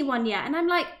met anyone yet? And I'm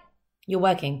like, you're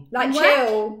working. Like,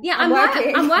 chill. Yeah, I'm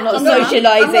working. I'm working. Not socialising.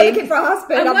 I'm not looking for a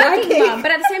husband. I'm working, working. Mum.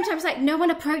 But at the same time, it's like, no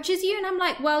one approaches you. And I'm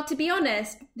like, well, to be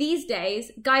honest, these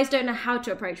days, guys don't know how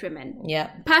to approach women. Yeah.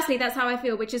 Personally, that's how I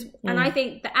feel, which is, and I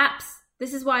think the apps,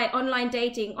 this is why online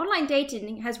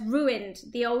dating has ruined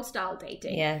the old style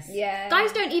dating. Yes. Yeah.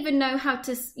 Guys don't even know how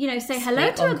to, you know, say hello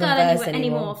Speak to a on girl converse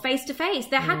anymore, face to face.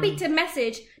 They're happy to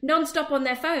message non-stop on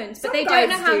their phones, but Some they don't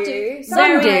know guys how do. to.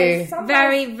 Some do.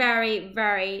 Very, very,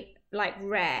 very, like,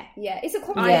 rare. Yeah, it's a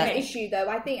confidence issue though,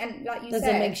 I think, and like you There's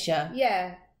said, a mixture.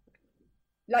 Yeah,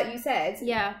 like you said,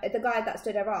 Yeah. the guy that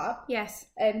stood her up, Yes.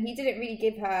 he didn't really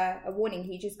give her a warning.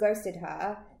 He just ghosted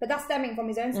her, but that's stemming from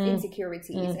his own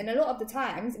insecurities. And a lot of the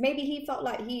times, maybe he felt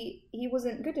like he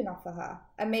wasn't good enough for her,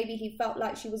 and maybe he felt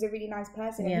like she was a really nice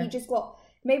person, and he just got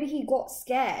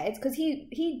scared because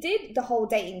he did the whole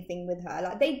dating thing with her.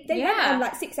 Like they went on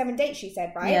like 6-7 dates, she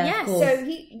said, right? Yeah, Yes. So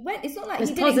he went. It's not like he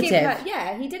didn't positive. give her.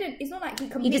 Yeah, he didn't. It's not like he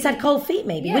completely. He just had cold feet,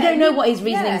 maybe. Yeah, we don't know what his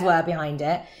reasonings yeah. were behind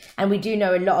it. And we do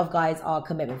know a lot of guys are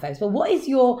commitment folks. But what is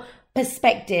your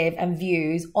perspective and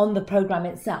views on the program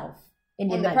itself?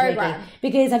 Indian On the matchmaking? program?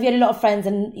 Because have you had a lot of friends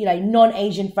and, you know,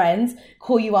 non-Asian friends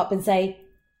call you up and say,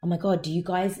 oh my God,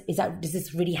 does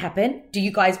this really happen? Do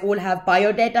you guys all have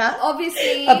bio data?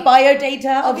 Obviously. A bio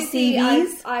data of Obviously,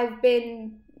 CVs? I've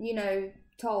been, you know,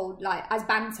 told, like, as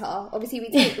banter. Obviously,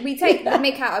 we take the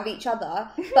mick out of each other.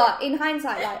 But in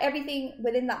hindsight, like, everything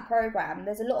within that program,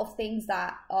 there's a lot of things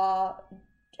that are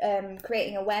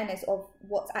creating awareness of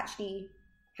what's actually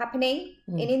happening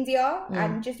in India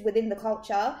and just within the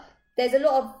culture. There's a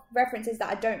lot of references that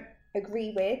I don't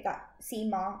agree with. That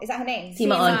Seema, is that her name?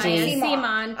 Seema auntie. Seema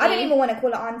auntie. I don't even want to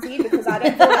call her auntie because I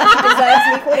don't feel like she deserves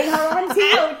me calling her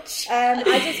auntie. Ouch.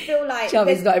 I just feel like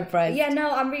Charmy's not impressed. Yeah,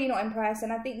 no, I'm really not impressed,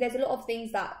 and I think there's a lot of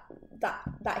things that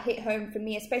hit home for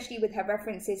me, especially with her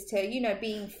references to, you know,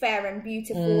 being fair and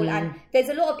beautiful, and there's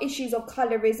a lot of issues of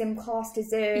colorism,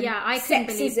 casteism, Yeah, I couldn't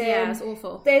believe. sexism. Yeah, it's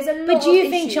awful. There's a lot. But do you of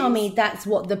think, issues. Charmy, that's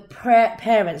what the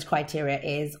parents' criteria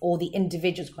is, or the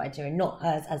individual's criteria, not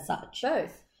hers as such?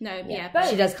 Both. No, yeah.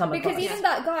 Both. She does come because across. even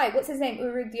that guy, what's his name?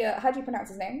 Urudya. How do you pronounce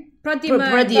his name?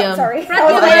 Pradyuman. Sorry,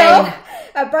 Pradyuman.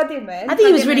 Pradyuman. I think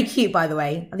he was really cute, by the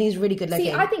way. I think he's really good looking.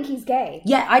 See, I think he's gay.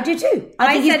 Yeah, I do too.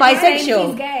 I think he's said the same, bisexual.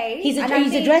 he's gay, He's and I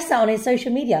think- addressed that on his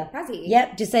social media. Has he?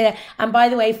 Yep, just say that. And by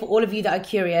the way, for all of you that are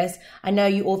curious, I know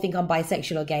you all think I'm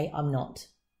bisexual or gay. I'm not.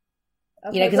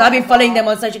 Okay, You know, because I've been whatever. following them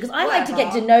on social, because I like to get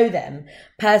Whatever. to know them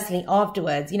personally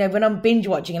afterwards. You know, when I'm binge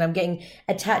watching and I'm getting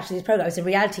attached to this program, it's a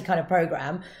reality kind of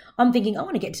program. I'm thinking, I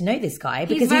want to get to know this guy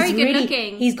because very good really,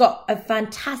 looking. he's got a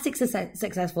fantastic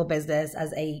successful business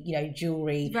as a, you know,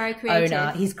 jewelry Very creative.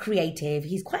 owner. He's creative.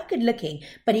 He's quite good looking,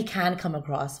 but he can come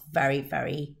across very,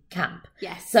 very camp.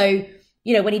 Yes. So,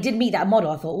 you know, when he did meet that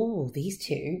model, I thought, oh, these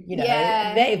two, you know,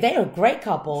 Yeah. they're a great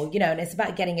couple, you know, and it's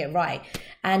about getting it right.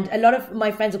 And a lot of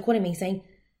my friends are calling me saying,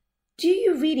 do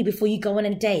you really, before you go on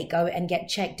a date, go and get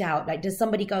checked out? Like, does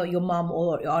somebody go, your mum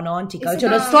or an auntie, go to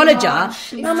an astrologer?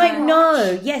 And I'm like,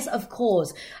 no, yes, of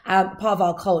course. Part of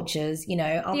our cultures, you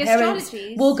know, our The parents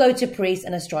astrologies. will go to priests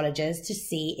and astrologers to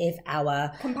see if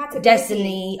our Compatibility.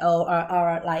 destiny or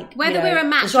like, Whether you know, we're a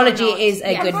match or astrology not. is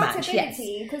a Yeah. good match. Yes.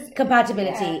 Compatibility, 'cause-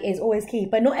 Compatibility yeah. is always key,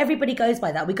 but not everybody goes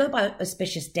by that. We go by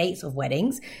auspicious dates of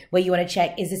weddings where you want to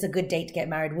check, is this a good date to get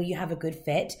married? Will you have a good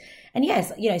fit? And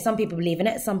yes, you know, some people believe in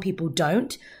it, some people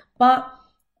don't. But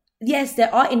yes,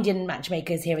 there are Indian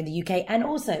matchmakers here in the UK and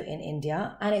also in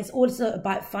India. And it's also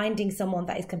about finding someone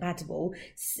that is compatible.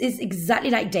 It's exactly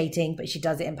like dating, but she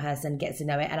does it in person, gets to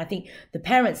know it. And I think the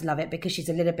parents love it because she's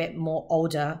a little bit more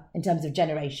older in terms of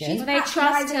generation. They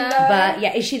trust her. But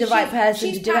yeah, is she the right person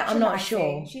she's to do it? I'm not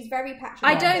patronising. sure. She's very I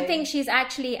patronising. don't think she's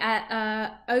actually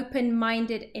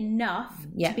open-minded enough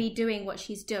Yeah. to be doing what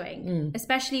she's doing,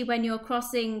 especially when you're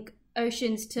crossing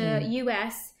oceans to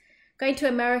US, going to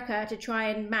America to try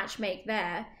and matchmake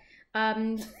there.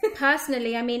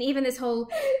 Personally, I mean, even the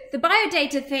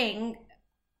biodata thing,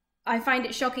 I find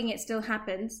it shocking it still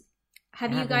happens.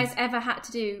 Have you guys ever had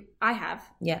to do? I have.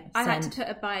 Yeah. I had to put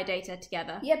a biodata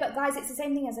together. Yeah, but guys, it's the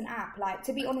same thing as an app. Like,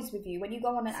 to be honest with you, when you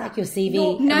go on an app, like your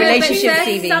CV, relationship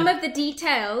CV. Some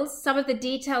of the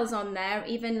details on there,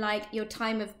 even like your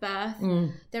time of birth,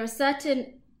 there are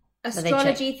certain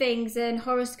astrology things and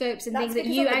horoscopes and things that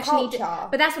you actually do.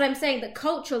 But that's what I'm saying. The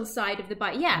cultural side of the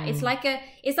bio, it's like a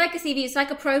CV, it's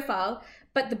like a profile.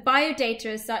 But the biodata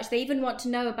as such, they even want to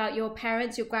know about your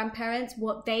parents, your grandparents,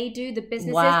 what they do, the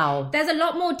businesses. Wow. There's a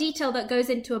lot more detail that goes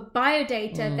into a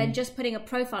biodata than just putting a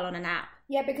profile on an app.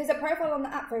 Yeah, because the profile on the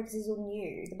app focuses on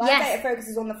you. The biodata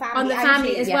focuses on the family. On the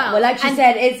family as well. Well, like she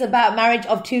said, it's about marriage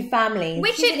of two families.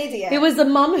 She's an idiot. It was the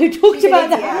mum who talked about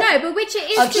that. No, but which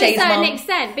it is to a certain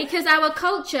extent, because our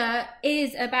culture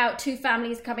is about two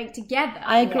families coming together.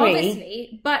 I agree.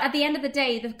 Obviously. But at the end of the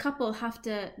day, the couple have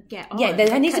to get on. Yeah,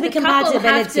 there needs to be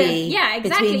compatibility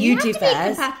between you two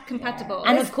first. Compatible.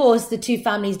 And of course, the two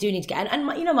families do need to get... And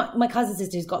my cousin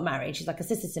sister who's got married, she's like a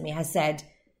sister to me, has said...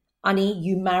 Ani,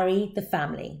 you marry the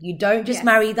family. You don't just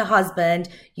marry the husband,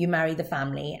 you marry the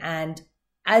family. And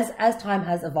as time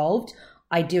has evolved,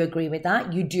 I do agree with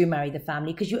that. You do marry the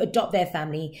family because you adopt their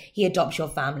family, he adopts your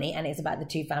family, and it's about the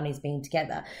two families being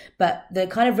together. But the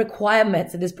kind of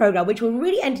requirements of this program, which were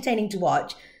really entertaining to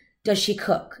watch, does she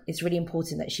cook? It's really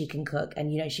important that she can cook.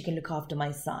 And, she can look after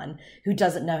my son, who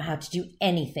doesn't know how to do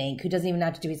anything, who doesn't even know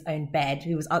how to do his own bed,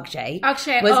 who was Akshay.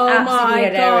 Akshay, was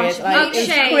absolutely hilarious. Like,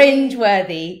 it's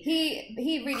cringeworthy.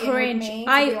 He really annoyed me.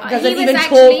 Doesn't even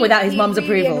talk without his mum's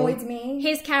approval. Annoyed me.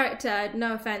 His character,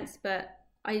 no offense, but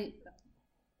I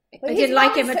didn't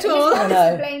like him at all. His mum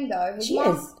is to blame, though.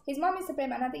 His mum is to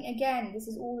blame. And I think, again, this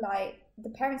is all like,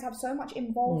 the parents have so much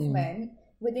involvement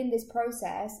within this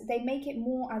process. They make it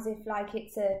more as if like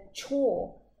it's a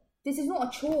chore. This is not a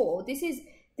chore. This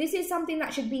is something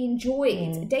that should be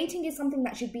enjoyed. Dating is something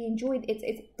that should be enjoyed.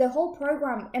 It's the whole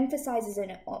program emphasizes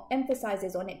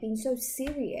on it being so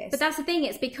serious. But that's the thing.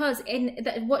 It's because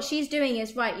what she's doing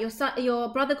is right. Your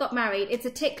brother got married. It's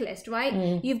a tick list,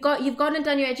 right? You've gone and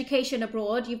done your education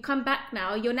abroad. You've come back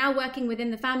now. You're now working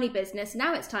within the family business.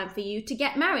 Now it's time for you to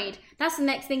get married. That's the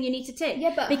next thing you need to tick.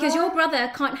 Yeah, but because your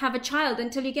brother can't have a child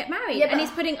until you get married, and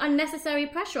he's putting unnecessary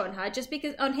pressure on her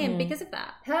because of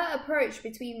that. Her approach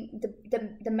between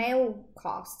the male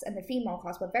casts and the female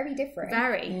cast were very different.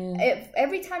 Very.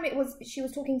 Every time she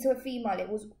was talking to a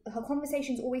female, her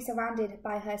conversations always surrounded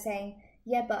by her saying,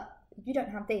 "Yeah, but you don't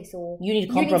have this," or "You need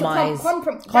to compromise."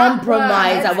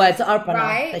 Compromise. That word to Arpana,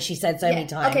 right? That she said so many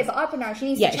times. Okay, but Arpana, she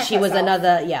needs to check herself. She was on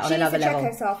another level. She needs to check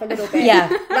herself a little bit.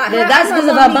 That's because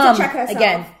of her mum.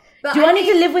 Again. But do I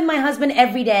need to live with my husband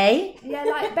every day? Yeah,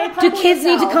 like, babe, do kids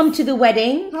need to come to the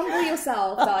wedding? Humble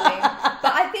yourself, darling.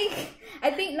 But I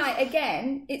think, like,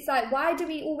 again, it's like, why do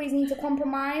we always need to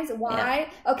compromise?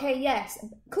 Why? Yeah. Okay, yes,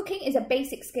 cooking is a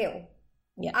basic skill.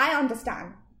 Yeah, I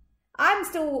understand. I'm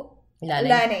still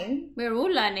learning. We're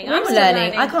all learning. I'm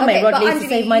learning. I can't make Rodley to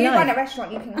save my life. You run a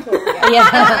restaurant, you can cook.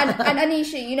 Yeah. and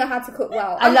Anisha, you know how to cook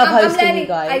well. I love hosting you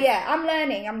guys. I'm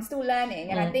learning. I'm still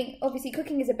learning. And I think, obviously,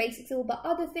 cooking is a basic skill. But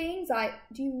other things, like,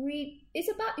 it's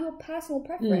about your personal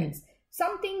preference.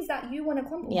 Some things that you want to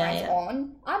compromise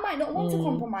on, I might not want to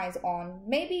compromise on.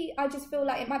 Maybe I just feel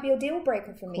like it might be a deal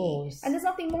breaker for me. And there's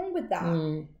nothing wrong with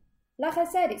that. Like I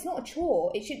said, it's not a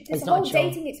chore. This whole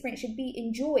dating experience should be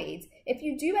enjoyed. If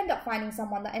you do end up finding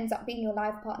someone that ends up being your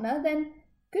life partner, then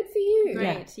good for you.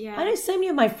 Right, yeah. I know so many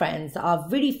of my friends that are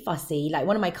really fussy, like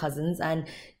one of my cousins, and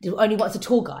only wants a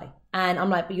tall guy. And I'm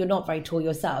like, but you're not very tall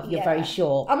yourself. You're very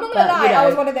short. I'm not going to lie. I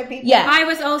was one of them people. Yeah. I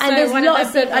was also and there's one lots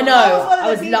of them people. I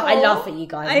know. I laugh at you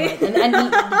guys.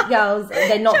 And girls,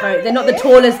 they're not the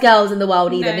tallest girls in the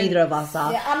world either. No. Neither of us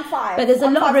are. Yeah, I'm 5. But there's a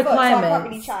lot of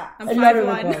requirements. So I can't really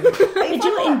chat. I'm 5'1". But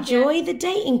you enjoy the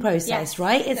dating process,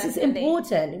 right? It's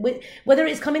important. Whether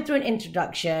it's coming through an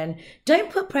introduction, don't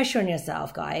put pressure on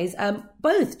yourself, guys.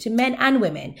 Both to men and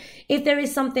women. If there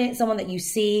is someone that you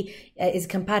see is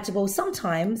compatible,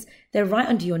 sometimes they're right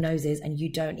under your noses and you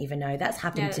don't even know. That's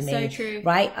happened to me. So true.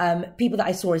 Right? People that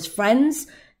I saw as friends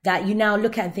that you now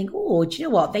look at and think, oh, do you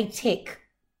know what? They tick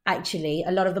actually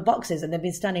a lot of the boxes and they've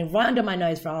been standing right under my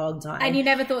nose for a long time. And you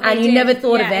never thought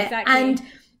of it. Exactly.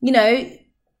 And,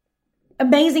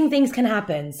 amazing things can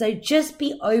happen. So just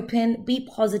be open, be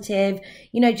positive,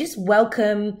 just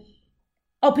welcome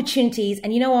opportunities.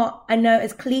 And you know what? I know,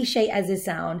 as cliche as it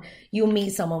sounds, you'll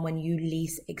meet someone when you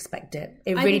least expect it.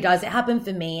 It really does. It happened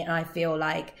for me, and I feel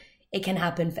like it can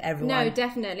happen for everyone. No,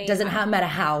 definitely. It doesn't matter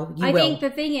how you will. I think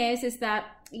the thing is that,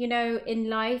 in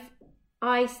life,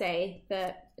 I say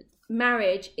that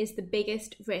marriage is the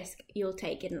biggest risk you'll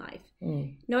take in life.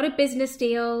 Not a business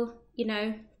deal,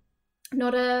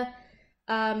 not a,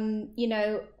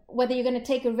 whether you're going to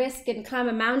take a risk and climb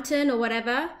a mountain or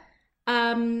whatever.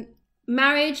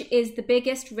 Marriage is the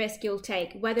biggest risk you'll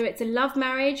take, whether it's a love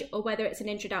marriage or whether it's an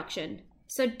introduction.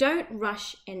 So don't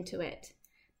rush into it,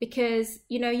 because,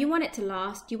 you want it to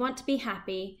last. You want to be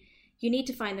happy. You need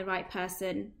to find the right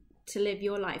person to live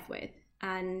your life with.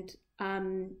 And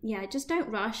just don't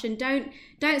rush, and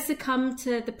don't succumb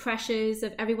to the pressures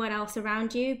of everyone else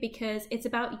around you, because it's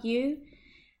about you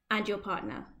and your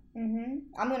partner.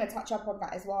 I'm going to touch up on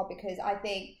that as well, because I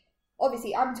think,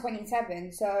 obviously, I'm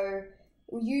 27, so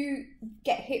you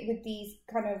get hit with these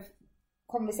kind of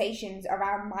conversations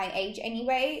around my age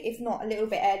anyway, if not a little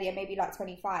bit earlier, maybe like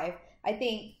 25. I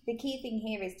think the key thing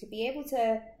here is to be able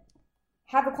to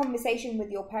have a conversation with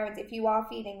your parents if you are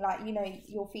feeling like,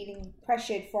 you're feeling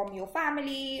pressured from your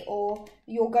family, or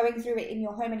you're going through it in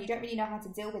your home and you don't really know how to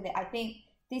deal with it. I think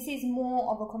this is more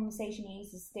of a conversation you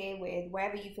need to steer with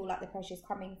wherever you feel like the pressure is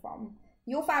coming from.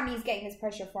 Your family is getting this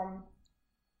pressure from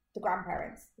the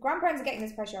grandparents. The grandparents are getting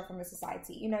this pressure from the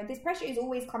society. This pressure is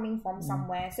always coming from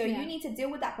somewhere. So you need to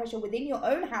deal with that pressure within your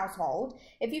own household.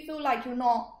 If you feel like you're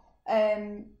not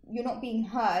being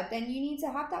heard, then you need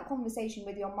to have that conversation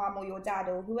with your mum or your dad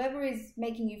or whoever is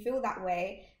making you feel that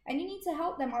way, and you need to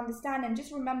help them understand. And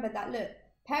just remember that, look,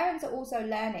 parents are also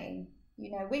learning.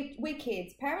 We're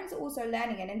kids. Parents are also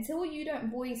learning, and until you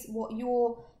don't voice what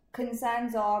your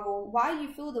concerns are or why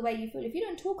you feel the way you feel, if you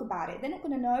don't talk about it, they're not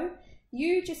going to know.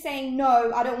 You just saying,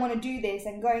 no, I don't want to do this,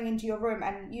 and going into your room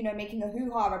and making a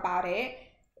hoo-ha about it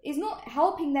is not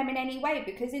helping them in any way,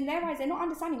 because in their eyes they're not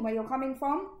understanding where you're coming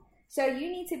from. So you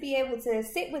need to be able to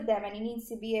sit with them, and you need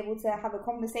to be able to have a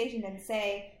conversation and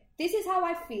say, this is how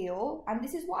I feel, and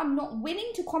this is what I'm not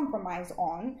willing to compromise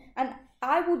on, and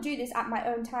I will do this at my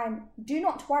own time. Do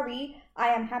not worry, I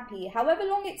am happy. However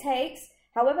long it takes,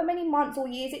 however many months or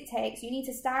years it takes, you need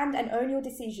to stand and own your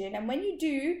decision. And when you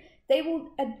do, they will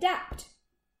adapt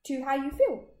to how you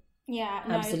feel. Yeah,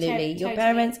 no, absolutely. Your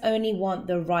parents only want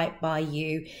the right by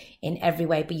you in every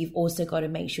way, but you've also got to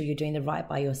make sure you're doing the right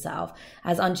by yourself.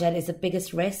 As Anjel, it's the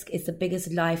biggest risk. It's the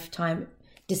biggest lifetime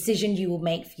decision you will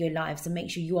make for your life. So make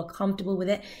sure you are comfortable with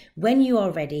it when you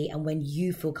are ready and when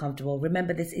you feel comfortable.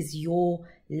 Remember, this is your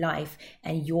life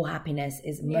and your happiness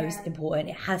is most important.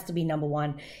 It has to be number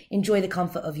one. Enjoy the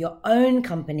comfort of your own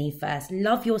company first.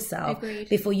 Love yourself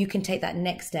before you can take that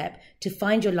next step to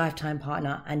find your lifetime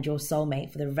partner and your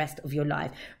soulmate for the rest of your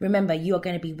life. Remember, you are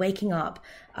going to be waking up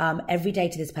every day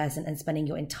to this person and spending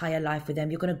your entire life with them.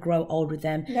 You're going to grow old with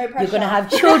them. No pressure. You're going to have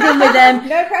children with them.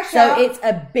 No pressure. So it's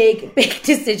a big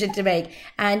decision to make.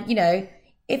 And,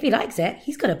 if he likes it,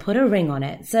 he's got to put a ring on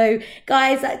it. So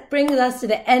guys, that brings us to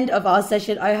the end of our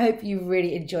session. I hope you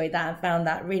really enjoyed that and found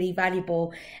that really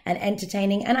valuable and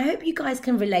entertaining. And I hope you guys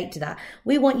can relate to that.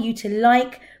 We want you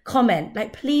to comment,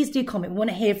 please do comment. We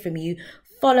want to hear from you.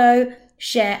 Follow,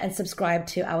 share and subscribe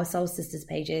to our Soul Sisters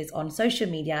pages on social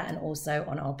media and also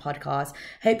on our podcast.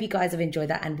 Hope you guys have enjoyed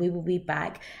that, and we will be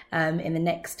back in the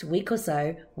next week or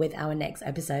so with our next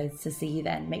episode. So see you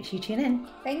then. Make sure you tune in.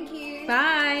 Thank you.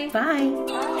 Bye. Bye.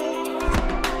 Bye.